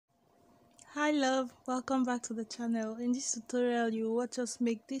Hi love, welcome back to the channel. In this tutorial you watch us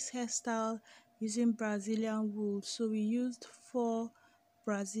make this hairstyle using Brazilian wool. So we used 4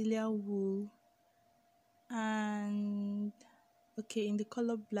 Brazilian wool and okay, in the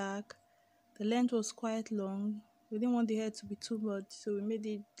color black. The length was quite long. We didn't want the hair to be too much, so we made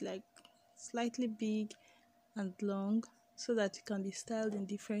it like slightly big and long so that it can be styled in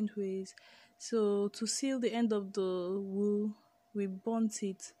different ways. So to seal the end of the wool, we burnt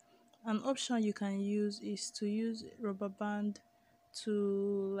it. An option you can use is to use rubber band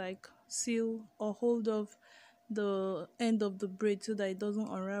to like seal or hold off the end of the braid so that it doesn't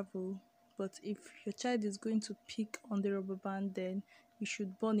unravel. But if your child is going to pick on the rubber band, then you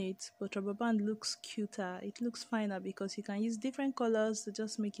should burn it. But rubber band looks cuter, it looks finer because you can use different colors to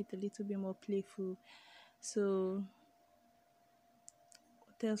just make it a little bit more playful. So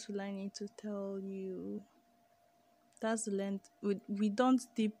what else will I need to tell you? That's the length. We don't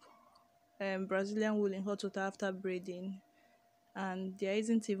dip Brazilian wool in hot water after braiding, and there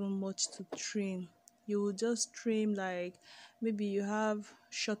isn't even much to trim. You will just trim like maybe you have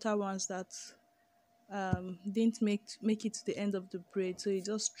shorter ones that didn't make it to the end of the braid, so you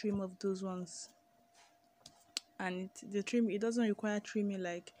just trim off those ones. And the trim, it doesn't require trimming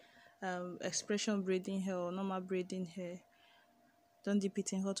like expression braiding hair or normal braiding hair. Don't dip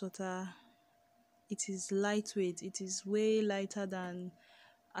it in hot water. It is lightweight, it is way lighter than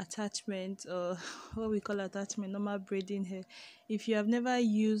attachment or what we call attachment, normal braiding hair. If you have never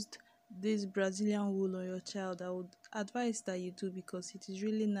used this Brazilian wool on your child, I would advise that you do because it is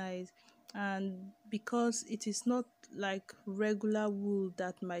really nice, and because it is not like regular wool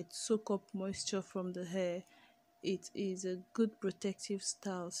that might soak up moisture from the hair, it is a good protective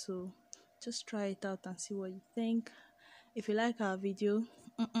style. So just try it out and see what you think. If you like our video,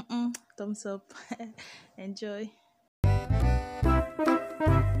 thumbs up. Enjoy.